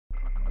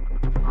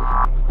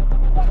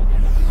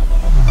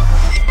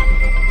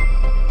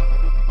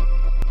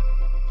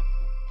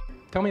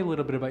Tell me a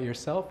little bit about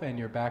yourself and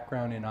your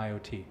background in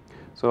IoT.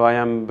 So I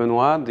am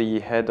Benoit, the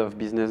head of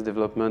business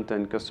development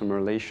and customer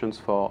relations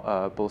for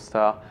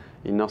Polestar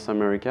in North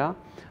America.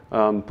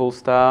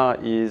 Polestar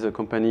is a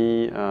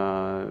company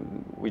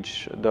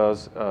which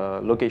does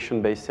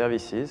location-based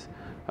services,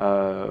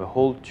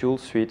 whole tool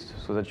suite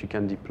so that you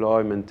can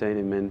deploy,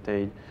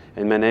 maintain,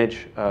 and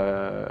manage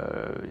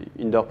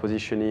indoor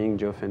positioning,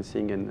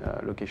 geofencing, and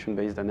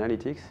location-based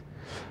analytics.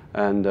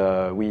 And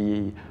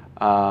we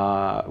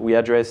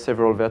address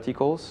several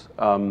verticals: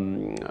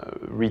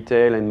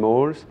 retail and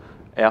malls,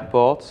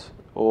 airports,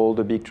 all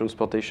the big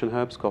transportation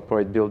hubs,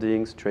 corporate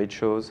buildings, trade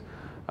shows,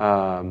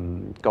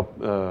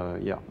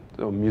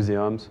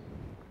 museums,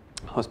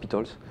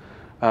 hospitals,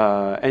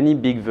 any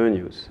big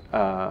venues.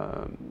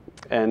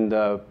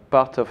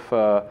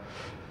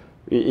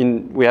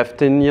 We have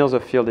 10 years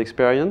of field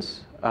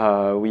experience.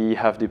 We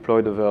have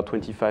deployed over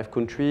 25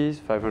 countries,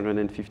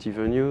 550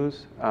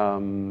 venues,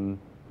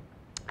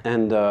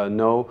 and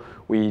now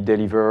we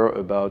deliver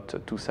about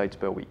 2 sites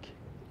per week.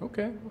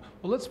 Okay,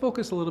 well, let's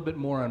focus a little bit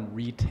more on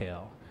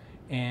retail.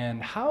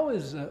 And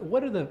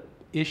what are the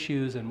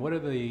issues and what are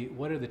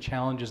the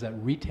challenges that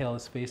retail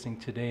is facing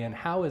today, and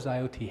how is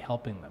IoT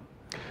helping them?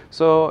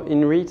 So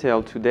in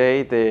retail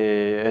today,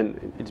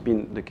 and it's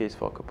been the case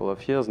for a couple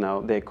of years now,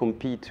 they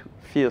compete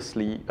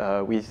fiercely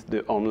with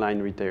the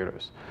online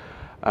retailers.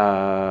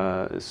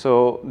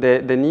 So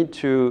they need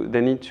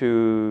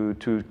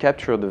to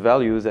capture the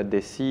values that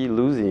they see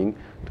losing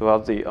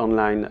towards the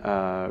online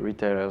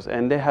retailers,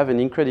 and they have an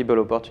incredible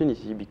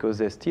opportunity because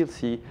they still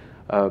see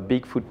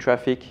big foot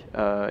traffic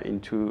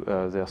into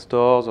their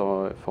stores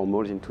or for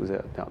malls into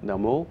their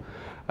mall,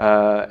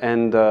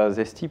 and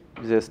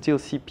they still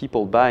see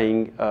people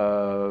buying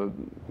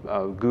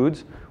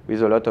goods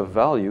with a lot of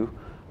value.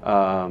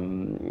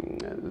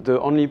 The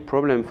only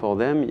problem for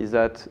them is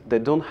that they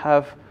don't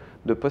have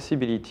the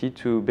possibility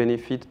to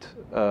benefit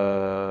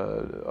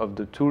of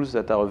the tools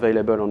that are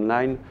available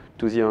online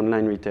to the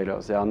online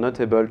retailers. They are not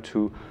able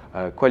to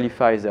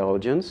qualify their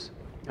audience.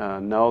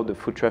 Now the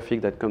foot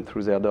traffic that comes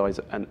through their door is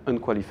an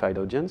unqualified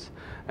audience,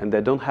 and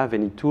they don't have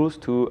any tools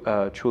to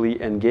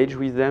truly engage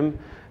with them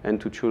and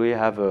to truly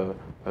have a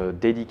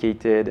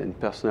dedicated and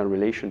personal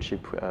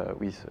relationship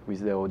with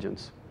their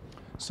audience.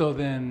 So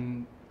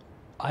then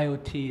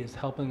IoT is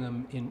helping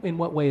them, in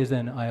what way is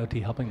then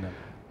IoT helping them?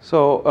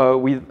 So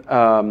with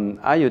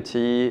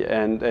IoT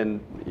and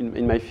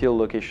in my field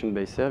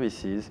location-based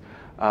services,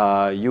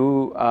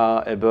 you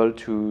are able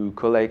to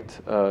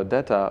collect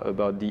data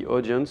about the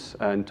audience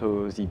and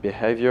to the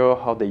behavior,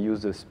 how they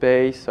use the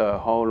space,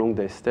 how long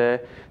they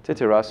stay,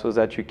 etc., so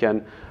that you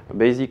can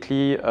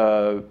basically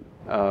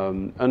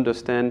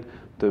understand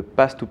the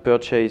path to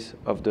purchase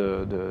of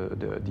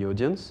the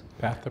audience.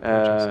 Path to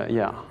purchase.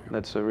 Yeah,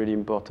 that's really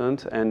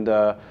important.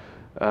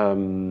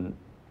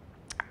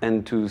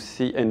 And to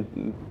see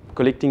and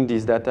collecting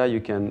this data,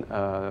 you can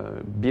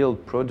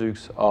build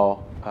products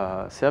or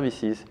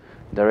services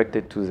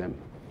directed to them.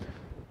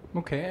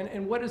 Okay,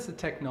 and what is the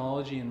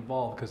technology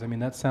involved? Because I mean,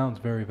 that sounds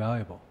very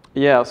valuable.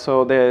 Yeah,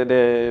 so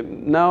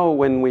now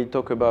when we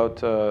talk about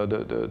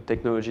the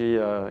technology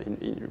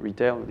in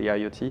retail, the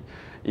IoT,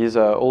 is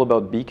all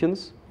about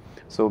beacons.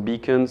 So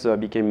beacons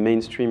became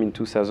mainstream in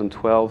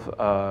 2012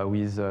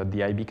 with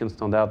the iBeacon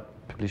standard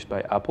published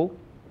by Apple.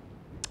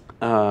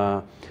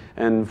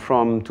 And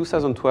from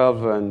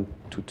 2012 and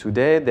to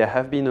today, there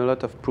have been a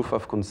lot of proof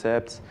of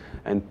concepts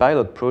and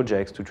pilot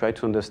projects to try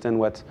to understand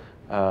what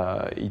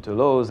it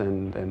allows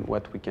and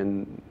what we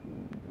can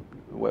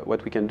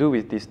do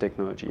with this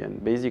technology.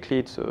 And basically,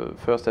 it's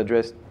first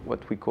addressed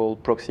what we call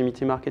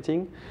proximity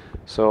marketing.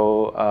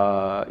 So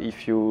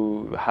if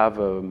you have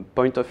a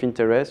point of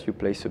interest, you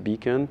place a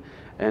beacon,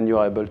 and you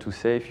are able to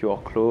say if you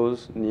are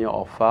close, near,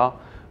 or far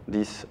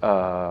this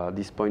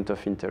point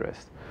of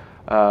interest.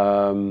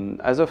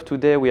 As of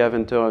today, we have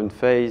entered a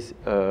phase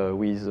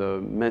with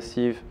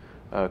massive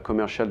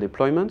commercial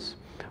deployments.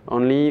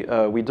 Only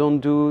we don't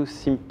do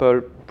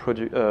simple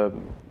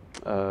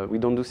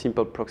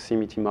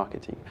proximity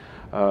marketing.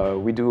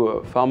 We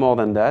do far more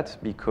than that,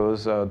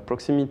 because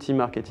proximity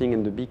marketing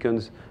and the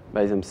beacons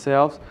by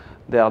themselves,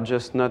 they are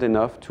just not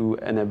enough to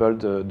enable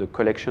the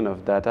collection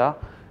of data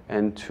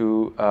and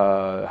to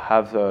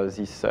have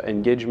this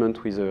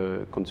engagement with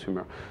a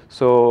consumer.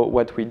 So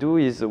what we do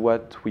is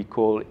what we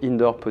call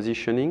indoor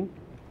positioning,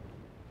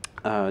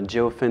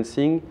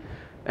 geofencing,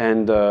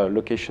 and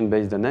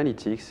location-based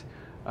analytics,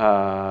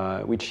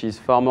 which is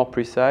far more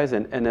precise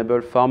and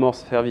enable far more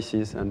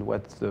services than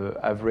what the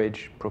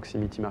average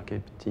proximity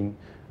marketing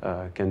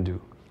can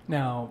do.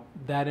 Now,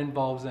 that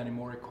involves any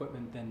more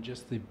equipment than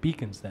just the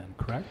beacons then,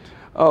 correct?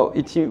 Oh,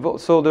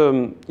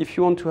 so if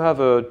you want to have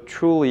a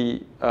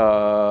truly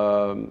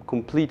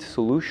complete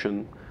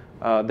solution,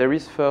 there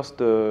is first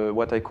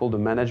what I call the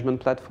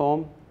management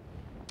platform.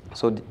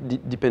 So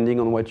depending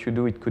on what you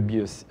do, it could be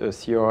a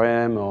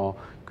CRM or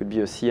it could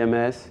be a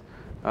CMS.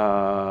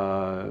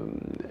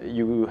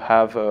 You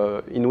have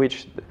in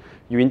which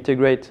you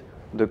integrate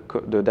the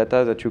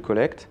data that you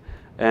collect,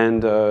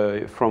 and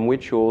from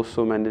which you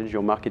also manage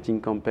your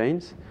marketing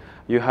campaigns.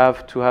 you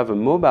have to have a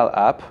mobile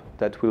app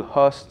that will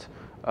host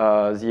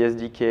the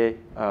SDK,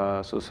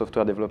 so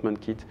software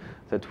development kit,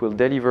 that will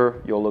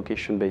deliver your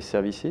location-based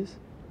services.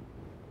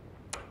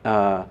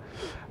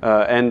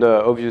 And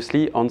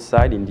obviously,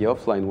 on-site in the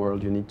offline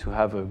world, you need to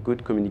have a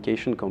good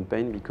communication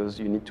campaign because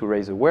you need to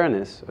raise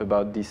awareness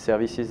about these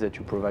services that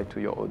you provide to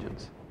your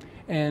audience.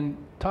 And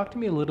talk to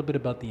me a little bit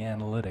about the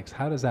analytics.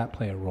 How does that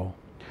play a role?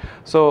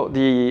 So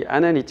the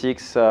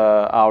analytics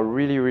are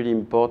really, really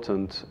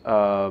important.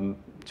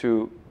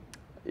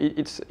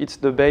 It's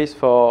the base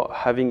for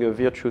having a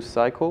virtuous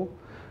cycle.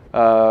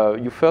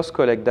 You first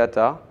collect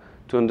data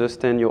to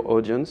understand your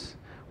audience.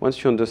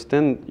 Once you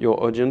understand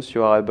your audience,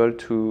 you are able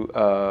to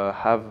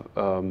have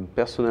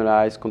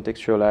personalized,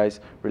 contextualized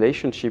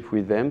relationship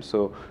with them.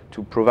 So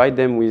to provide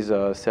them with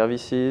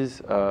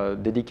services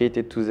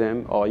dedicated to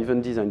them, or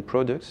even design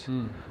products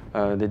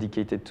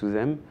dedicated to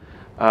them.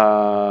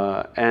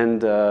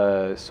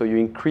 So you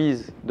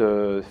increase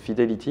the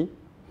fidelity,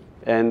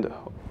 and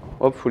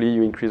hopefully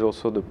you increase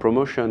also the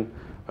promotion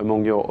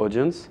among your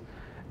audience,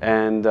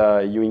 and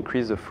you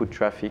increase the foot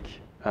traffic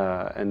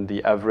and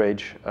the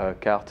average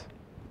cart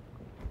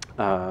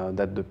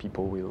that the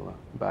people will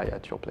buy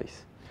at your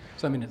place.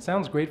 So, I mean, it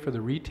sounds great for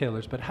the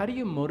retailers, but how do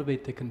you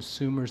motivate the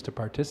consumers to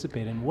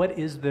participate, and what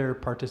is their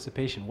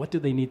participation? What do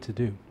they need to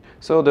do?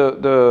 So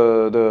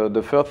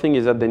the first thing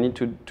is that they need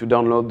to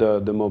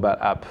download the mobile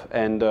app,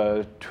 and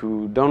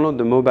to download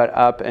the mobile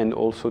app and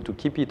also to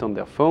keep it on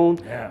their phone,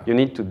 you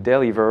need to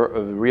deliver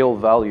a real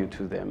value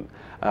to them.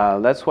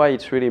 That's why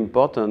it's really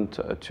important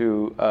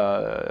to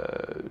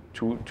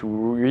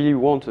really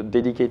want a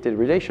dedicated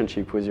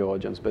relationship with your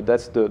audience. But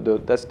that's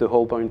the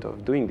whole point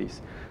of doing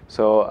this.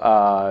 So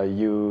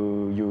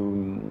you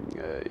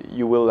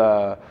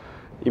will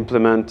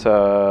implement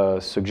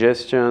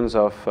suggestions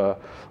of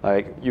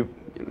like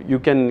you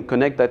can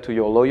connect that to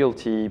your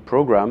loyalty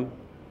program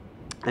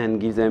and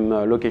give them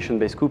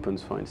location-based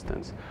coupons, for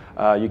instance.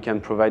 You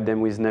can provide them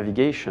with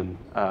navigation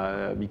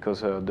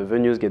because the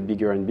venues get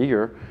bigger and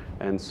bigger,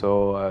 and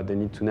so they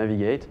need to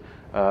navigate.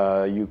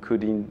 You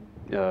could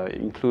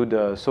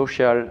include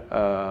social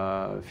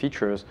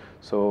features,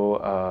 so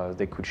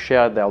they could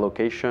share their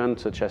location,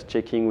 such as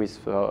checking with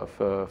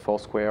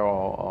Foursquare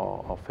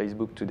or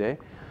Facebook today.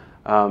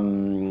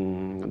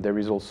 There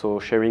is also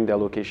sharing their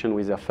location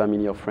with their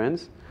family or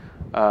friends,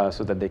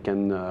 so that they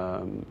can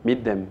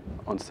meet them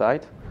on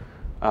site.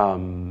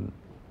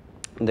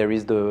 There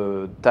is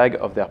the tag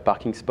of their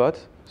parking spot.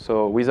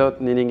 So without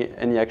needing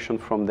any action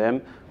from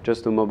them,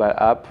 just a mobile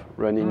app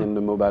running in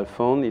the mobile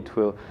phone, it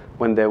will,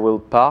 when they will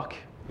park,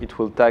 it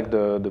will tag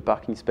the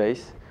parking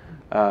space.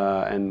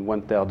 And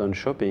once they are done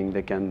shopping,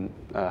 they can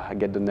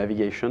get the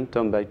navigation,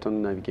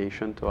 turn-by-turn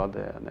navigation toward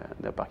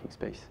their parking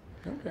space.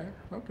 Okay,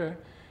 okay.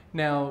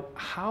 Now,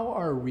 how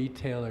are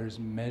retailers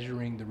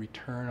measuring the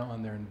return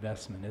on their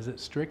investment? Is it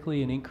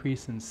strictly an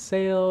increase in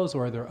sales,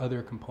 or are there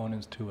other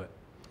components to it?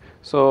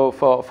 So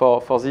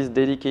for this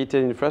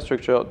dedicated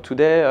infrastructure,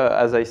 today,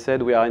 as I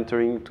said, we are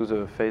entering to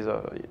the phase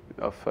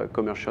of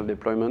commercial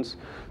deployments.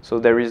 So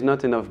there is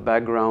not enough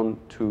background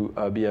to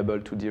be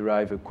able to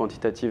derive a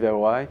quantitative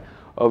ROI.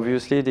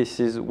 Obviously, this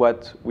is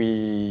what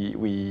we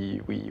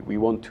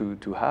want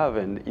to have,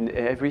 and in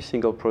every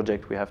single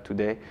project we have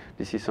today,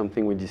 this is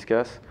something we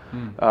discuss.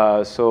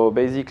 So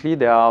basically,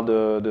 there are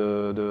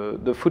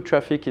the foot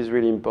traffic is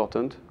really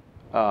important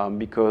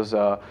because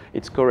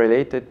it's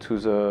correlated to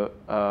the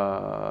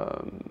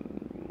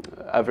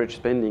average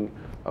spending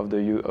of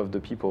the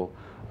people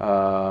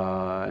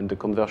and the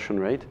conversion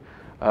rate.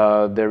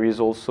 There is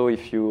also,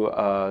 if you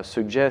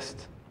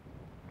suggest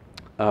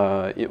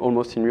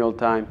almost in real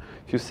time,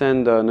 if you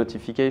send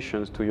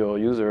notifications to your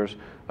users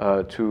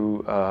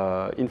to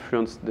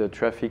influence the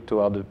traffic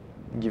toward a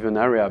given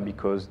area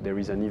because there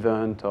is an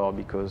event or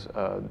because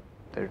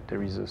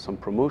there is some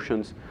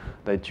promotions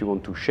that you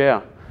want to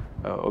share,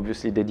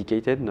 obviously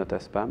dedicated, not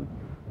as spam,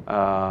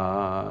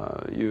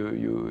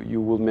 you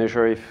will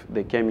measure if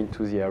they came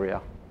into the area.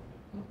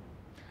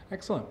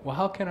 Excellent. Well,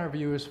 how can our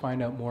viewers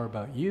find out more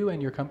about you and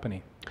your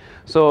company?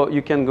 So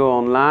you can go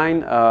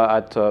online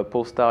at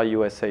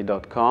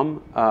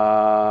polestarusa.com.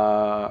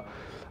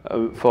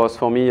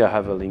 For me, I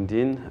have a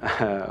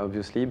LinkedIn,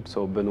 obviously.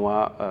 So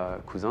Benoit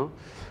Cousin.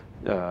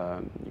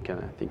 I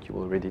think you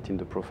will read it in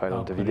the profile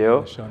of the video.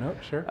 In the show note,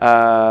 sure.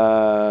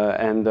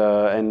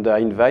 And I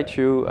invite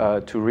you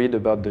to read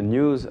about the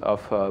news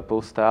of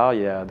Polestar.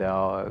 Yeah, there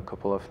are a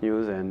couple of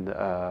news and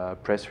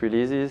press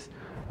releases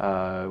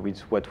with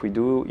what we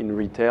do in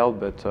retail,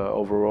 but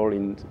overall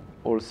in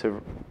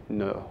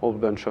a whole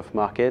bunch of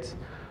markets.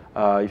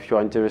 If you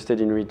are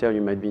interested in retail,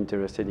 you might be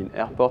interested in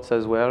airports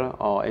as well,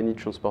 or any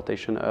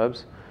transportation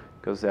hubs,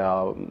 because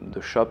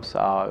the shops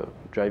are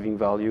driving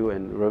value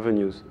and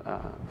revenues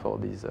for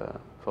these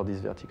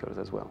verticals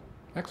as well.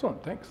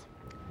 Excellent, thanks.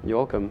 You're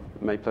welcome,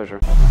 my pleasure.